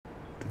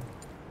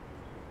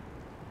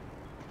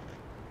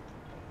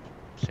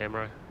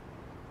Samurai.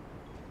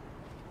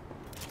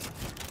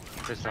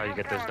 This is how you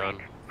get this done.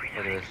 Look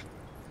at this.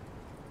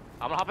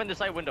 I'm gonna hop in the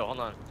side window. Hold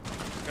on.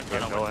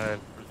 Yeah, go ahead.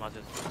 I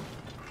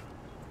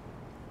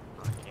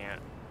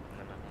can't.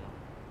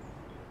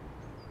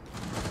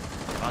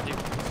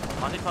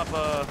 Monty pop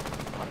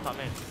top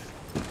in.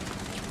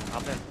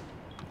 Hop in.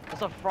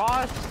 What's a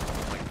frost?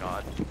 Oh my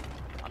god.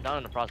 I'm down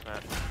in the frost, man.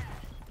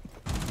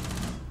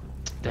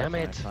 Damn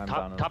it!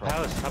 Top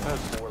house.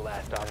 Four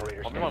last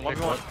operators.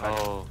 1v1.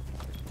 Oh.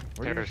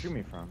 Where did you shoot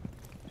me from?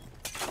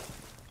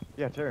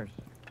 Yeah, terrace.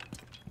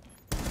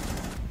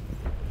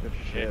 Good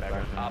shit.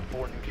 Op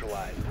 4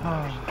 neutralized.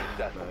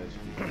 Successful.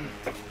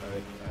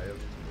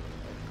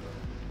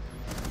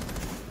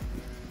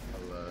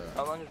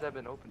 How long has that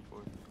been open for?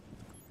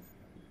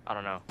 I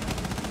don't know.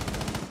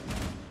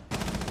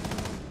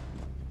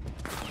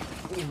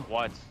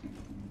 What?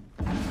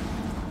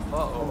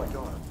 Oh my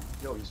god.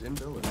 Yo, he's in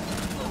building.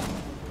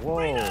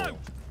 Whoa.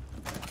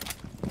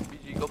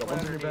 BG, go play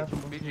underneath.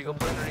 BG, go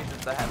play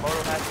underneath. The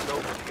motor hatch is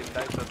open. You can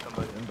knife up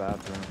somebody. In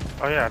bathroom.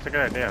 Oh yeah, that's a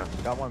good idea.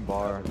 Got one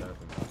bar.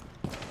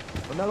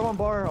 Another one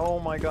bar. Oh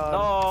my god.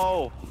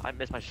 No! I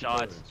missed my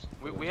shots.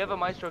 We have a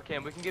maestro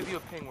cam. We can give you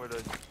a ping where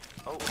the.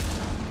 Oh.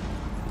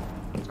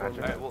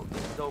 Alright, well,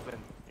 this is open.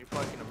 You're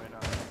flanking him right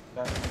now.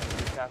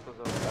 Your castle's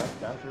open.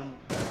 Bathroom.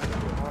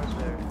 Bar's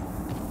there.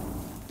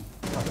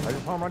 I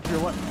just saw him run to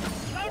your left.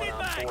 One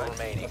on 4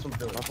 remaining. That's what I'm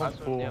doing. That's one's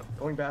cool. Yep.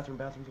 Going bathroom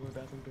door.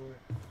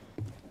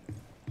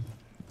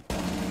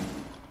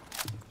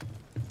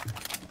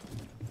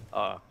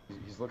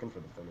 He's looking for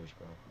the finish,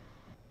 bro.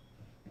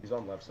 He's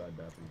on left side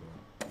bathroom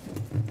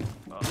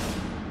door.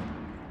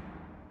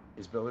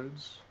 He's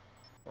billiards.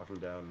 Walking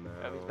down now.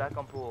 Yeah, he's back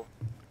on pool.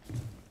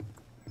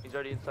 He's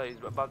already inside. He's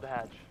above the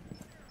hatch.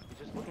 He's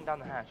just looking down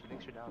the hatch. He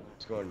thinks you're down there.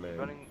 He's going main. He's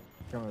running.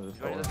 Come to this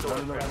He's running door. this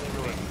door. No.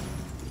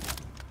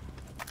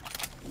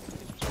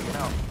 He's swinging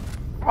out.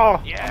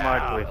 Oh, Yeah. I'm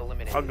ugly.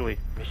 Eliminated. Ugly.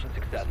 Mission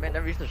successful. Man,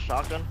 never used a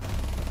shotgun.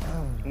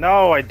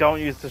 No, I don't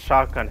use the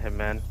shotgun him,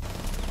 man.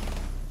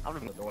 I'm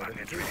gonna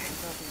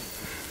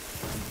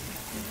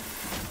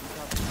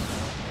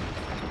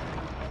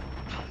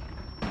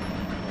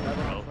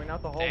Swing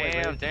out the hallway.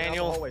 Damn, Ray.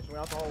 Daniel. Swing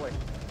out the hallway.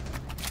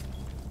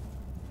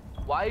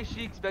 Why is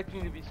she expecting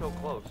you to be so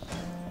close?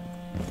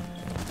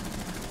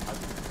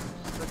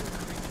 She's like a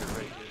creature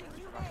right here.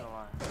 I'm not gonna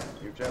lie.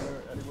 You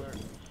jammer anywhere? Why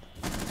would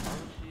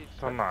she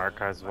expect on the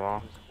archives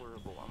wall. It's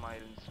horrible. I'm not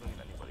even swinging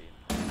anybody.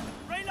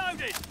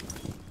 Reloaded!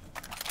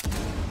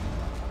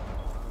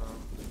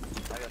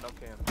 I got no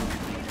cam.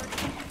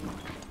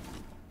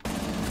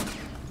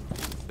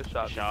 Good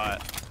shot.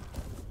 shot.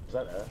 Is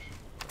that Ash?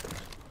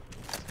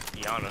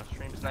 Iana.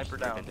 Stream sniper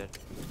down. Did.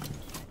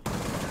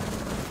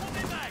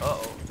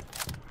 Uh-oh.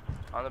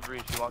 On the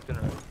breach, he walked in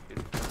already.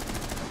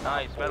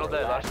 Nice, metal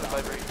dead, last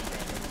fight breach.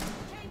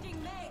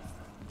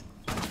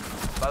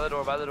 By the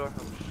door. Oh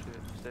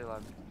shit, stay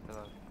alive.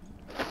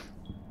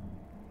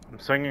 I'm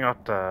swinging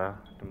up the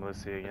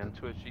Melissa again. It's a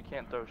Twitch, she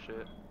can't throw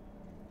shit.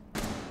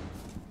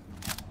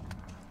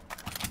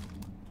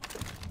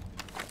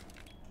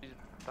 She's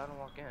about to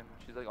walk in.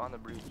 She's like on the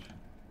breach.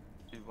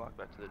 She walked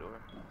back to the door.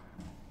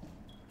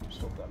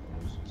 Just hope that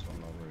moves, so I'm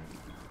not worried.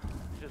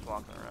 She's just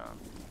walking around.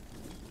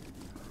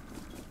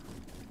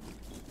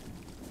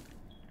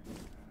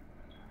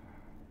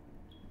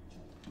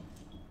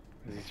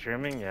 Is he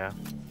streaming? Yeah.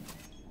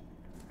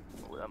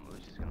 Oh, that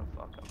moves, she's gonna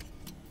fuck him.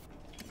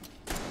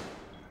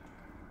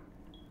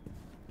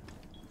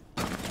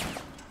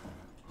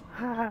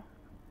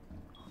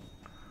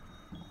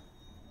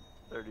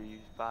 Okay,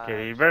 35.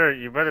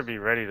 you better be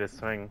ready to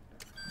swing.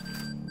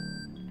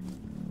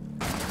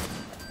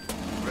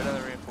 Right on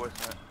the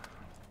reinforcement.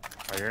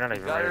 Oh, you're not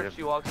even Got her ready if to.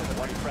 she walks in the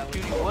breach.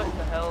 Cutie, what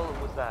the hell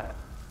was that?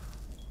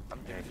 I'm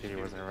Yeah, thinking Kitty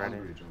she wasn't On ready.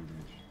 breach.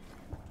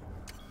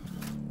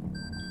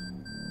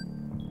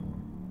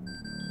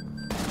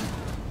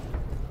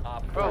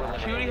 Bro,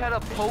 Cutie had a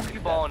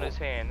Pokeball in his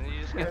hand and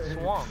he just gets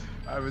swung.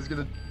 I was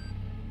gonna.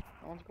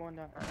 That one's going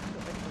down.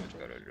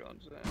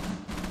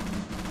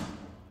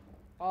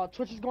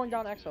 Twitch is going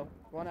down EXO.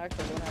 Going to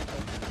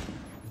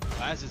EXO.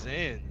 Last is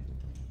in.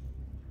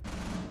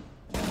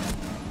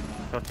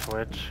 Go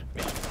Twitch.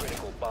 Mission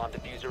critical. Bomb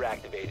diffuser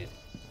activated.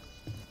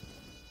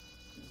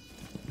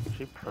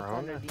 She prone? I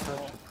underneath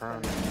thought the she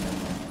prone.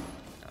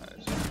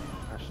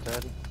 Ash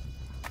dead.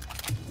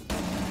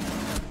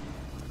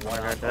 One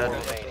on Right 4 dead.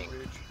 remaining.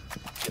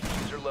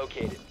 Diffuser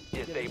located.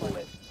 Disable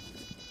it.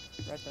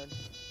 Right side.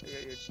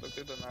 Defuse.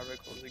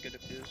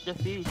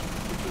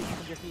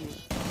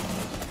 Defuse.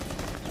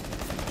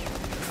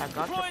 I got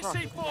your Deploying front.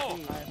 C4.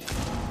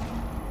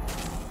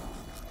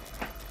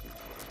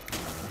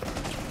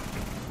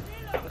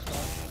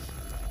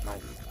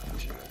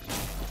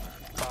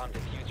 Bomb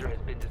diffuser has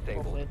been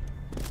disabled.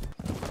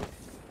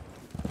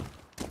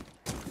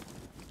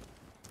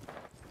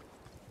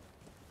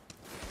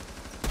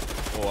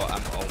 Oh,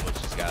 I'm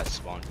almost just got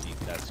spawn peek.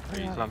 That's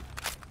crazy. Yeah. I don't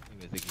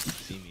even think you can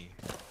see me.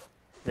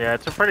 Yeah,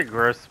 it's a pretty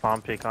gross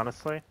spawn peak,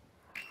 honestly.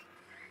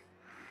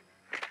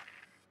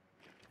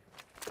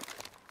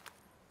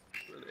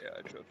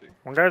 trophy.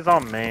 One guy's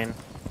on main.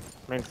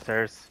 Main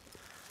stairs.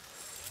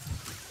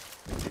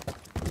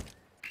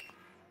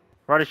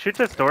 Roddy, shoot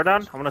this door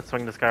down. I'm gonna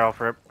swing this guy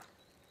off rip.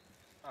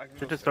 I can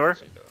Shoot go this door.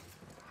 first, though.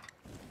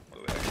 By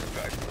the way, I can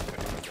go back to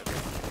the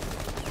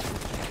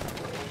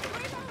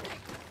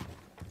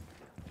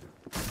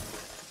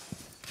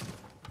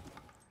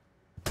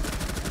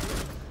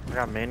I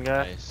got main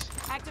guy. Nice.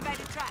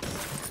 Activated trap.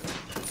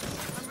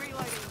 I'm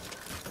reloading.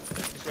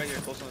 He's right here,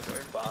 close on the door.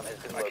 Bomb has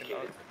been I can,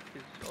 located.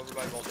 he's over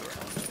by the wall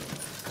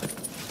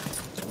door.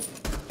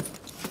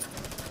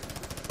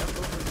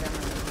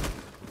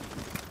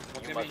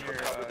 You must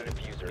recover the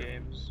diffuser.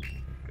 Games.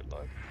 Good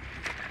luck.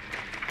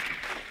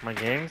 My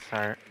games?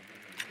 Alright.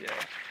 Yeah.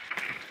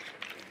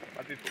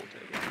 Might be full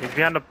table.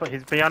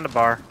 He's beyond the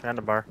bar. Behind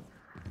the bar.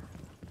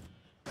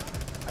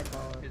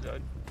 He's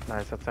dead.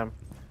 Nice, that's him.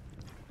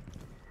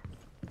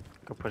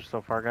 Go push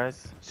so far,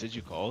 guys. Said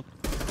you called?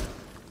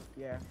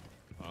 Yeah.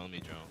 Oh, let me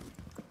drone.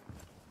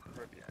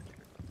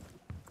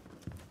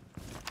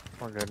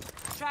 We're good.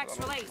 Tracks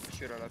released.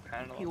 Shoot out a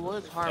panel. He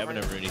was They hard. have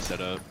a Rooney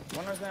set up.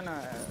 One was in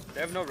They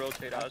have no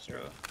rotate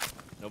Astro.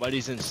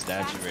 Nobody's in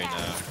statue right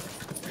now.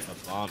 The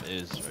bomb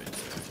is right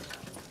there.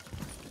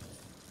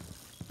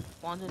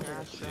 One's in Let's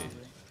Astro. see.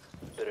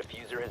 The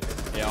diffuser has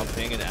been Yeah, I'm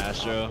pinging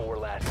Astro. four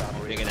last I'm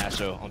operators. pinging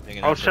Astro. I'm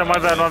pinging Oh Astro. shit, my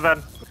bad, my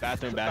bad.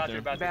 Bathroom,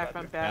 bathroom. Back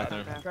from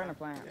Bathroom. back. Trying to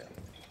plant.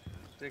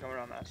 They come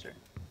around Master.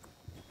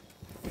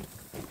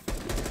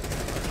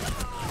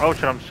 Oh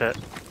shit, I'm shit.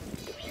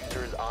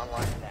 Diffuser is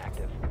online and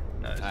active.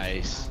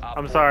 Nice. Op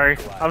I'm four sorry.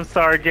 neutralized. I'm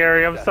sorry,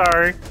 Gary. I'm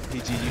sorry.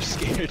 PG, you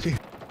scared me.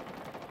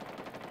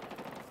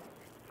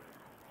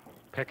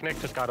 Picnic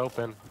just got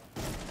open.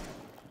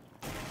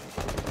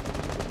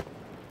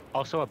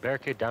 Also a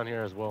barricade down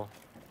here as well.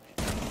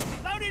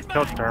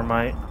 Killed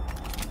Thermite.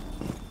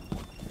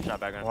 Shot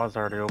back on. Was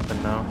already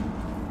open now.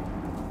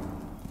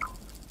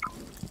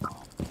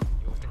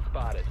 You've been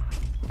spotted.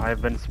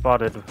 I've been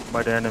spotted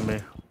by the enemy.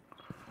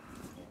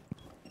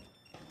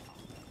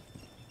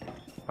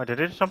 Oh, did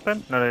they just jump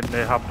in? No,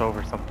 they hopped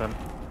over something.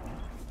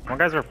 One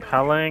guy's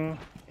repelling.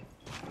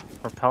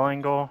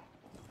 Repelling goal.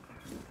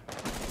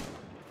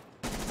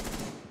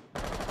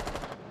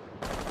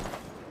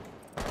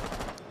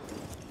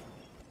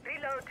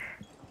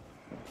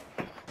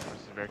 This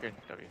is very good.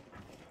 W.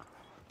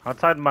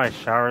 Outside my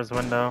showers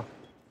window.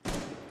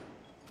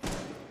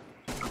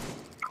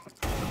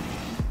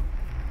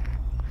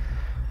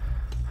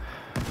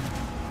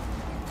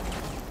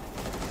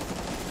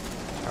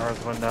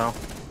 Showers window.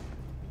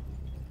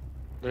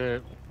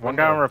 The One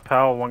guy on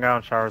repel, one guy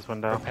on showers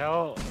window.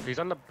 Repel, he's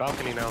on the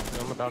balcony now. He's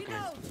on the balcony.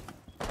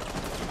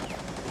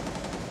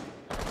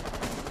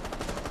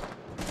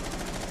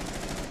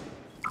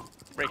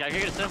 Break, I can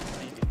get a sim.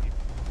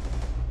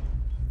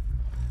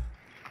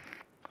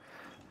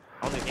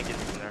 I don't think he can get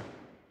it from there.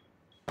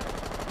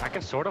 I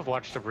can sort of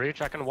watch the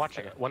breach. I can watch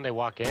it when they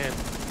walk in.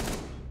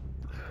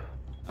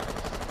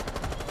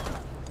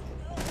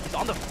 He's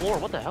on the floor,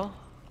 what the hell?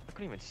 I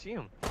couldn't even see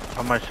him.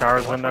 On my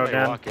showers Watch window when they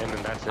again. walk in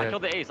and that's I it.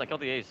 killed the ace, I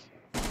killed the ace.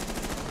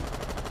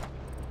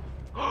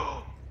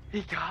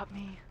 He got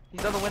me.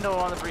 He's on the window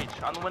and on the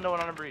breach. On the window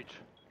and on a breach.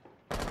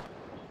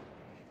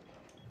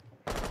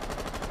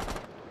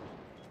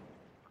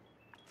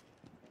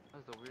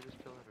 That's the weirdest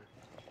kill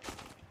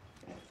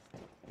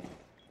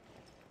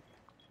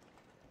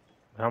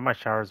ever. On my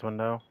showers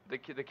window. The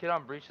kid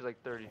on breach is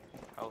like 30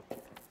 health.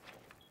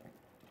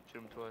 Shoot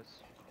him twice.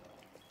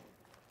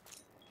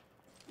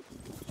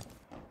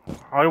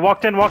 Oh, he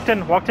walked in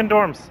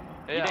dorms.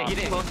 Yeah, he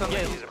didn't. Close on Yeah,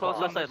 he's close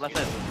left on side, left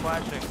he's side.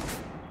 flashing.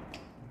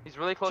 He's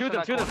really close Two to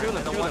of that them, corner. two of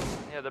them, And two of the them.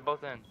 one- Yeah, they're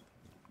both in.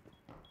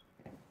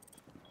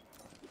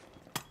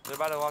 They're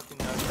about to walk in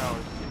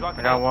showers. He's walking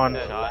I got in. one.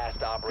 Yeah.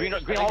 Last operator.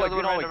 Green hallway,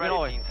 green hallway, green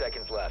hallway. 15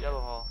 seconds left. Yellow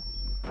hall.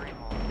 Green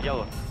hall.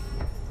 Yellow.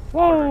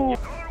 Whoa!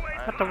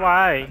 What the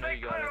why? I know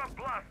you got it.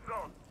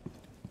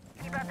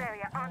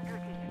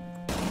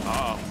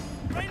 Oh.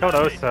 I killed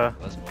Osa.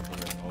 Let's go for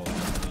it. Oh.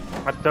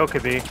 That still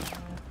could be.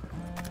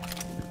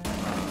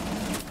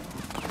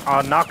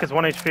 Knock is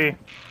 1 HP.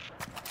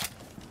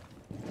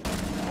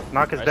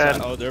 Knock is Right dead.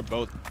 side. Oh, they're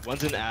both.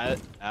 One's in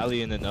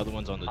alley and another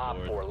one's on the Op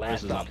door. 4 Yours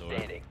last is on stop door.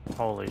 standing.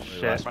 Holy Or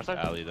shit. last Right one's side?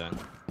 alley then.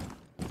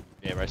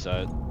 Yeah, right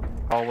side.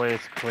 Hallway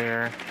is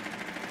clear.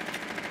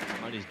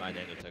 Somebody's by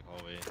nanotech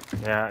hallway.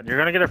 Yeah, you're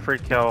gonna get a free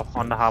kill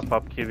on the hop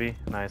up, QB.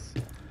 Nice.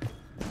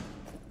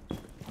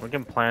 We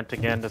can plant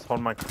again, just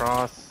hold my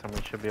cross, and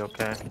we should be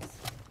okay.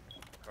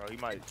 Bro, he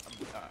might.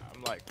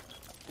 I'm like,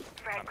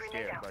 kind of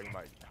scared, bro. He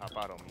might hop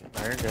out on me.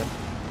 No, you're good.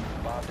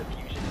 Bomb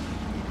diffusion.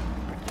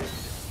 Protect the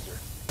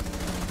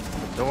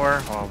diffuser. The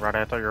door. Oh, right,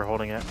 I thought you were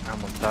holding it. I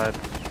almost died.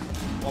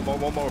 One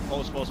more.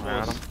 Post.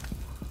 Got him.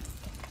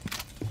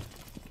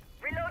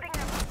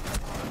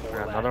 Four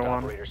Got last another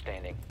one. operator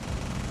standing.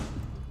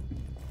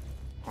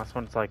 Last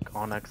one's like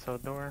on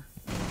exo door.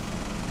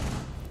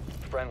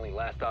 Friendly,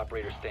 last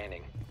operator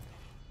standing.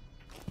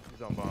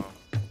 He's on bomb.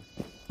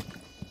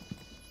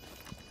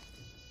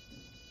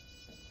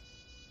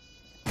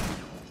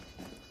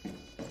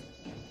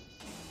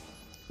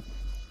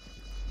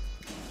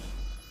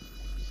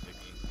 He's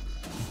sticking.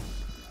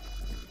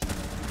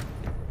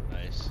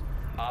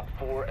 Op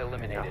 4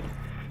 eliminated.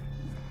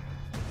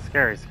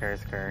 Scary, scary,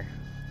 scary.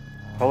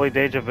 Holy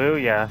deja vu,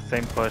 yeah,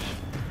 same push.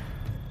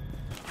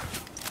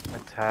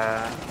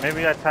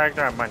 Maybe I tagged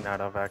her, I might not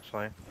have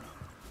actually.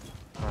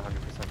 Not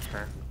 100%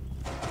 sure.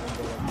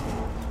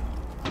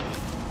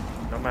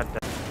 Nomad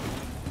dead.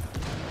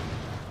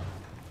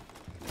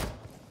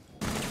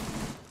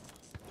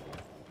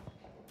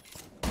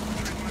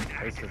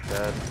 Ace is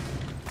dead.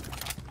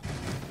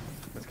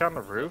 It's got on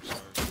the roof.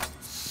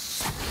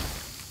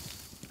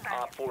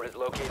 Op 4 has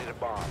located a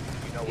bomb.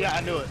 You know Yeah,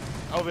 I knew it.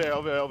 Over here,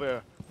 over here, over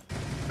here.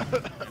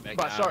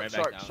 But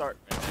shark.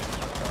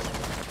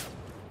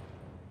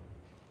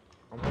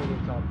 I'm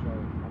holding top shark.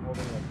 I'm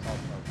holding like top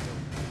shark.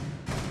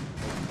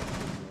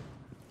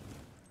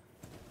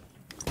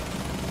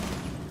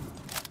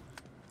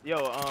 Yo,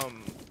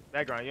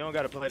 background, you don't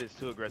gotta play this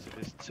too aggressive.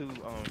 It's two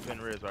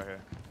pin riz right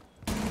here.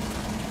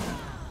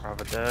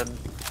 Bravo dead.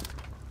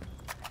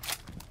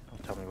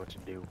 Don't tell me what to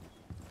do.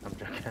 I'm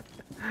joking.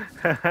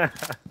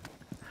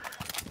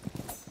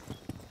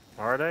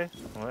 Are they?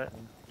 What?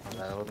 Oh,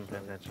 no, I wasn't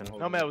paying attention.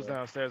 Nomad was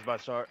downstairs by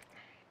shark.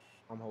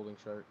 I'm holding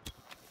shark.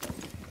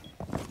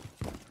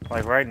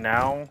 Like right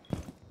now,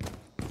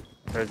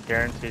 there's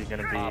guaranteed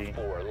gonna be Op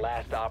 4,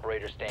 last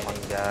operator standing.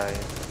 one guy.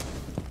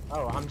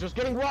 Oh, I'm just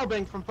getting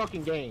wallbanged from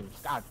fucking games.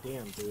 God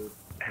damn, dude.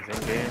 He's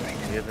in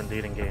games. He is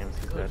indeed in games.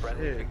 He's dead.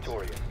 Friendly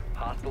victorious.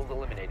 Hostiles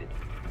eliminated.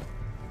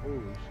 Holy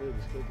shit,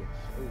 this kid looks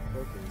so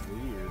fucking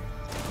weird.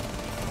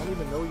 I don't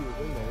even know you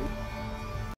were in there.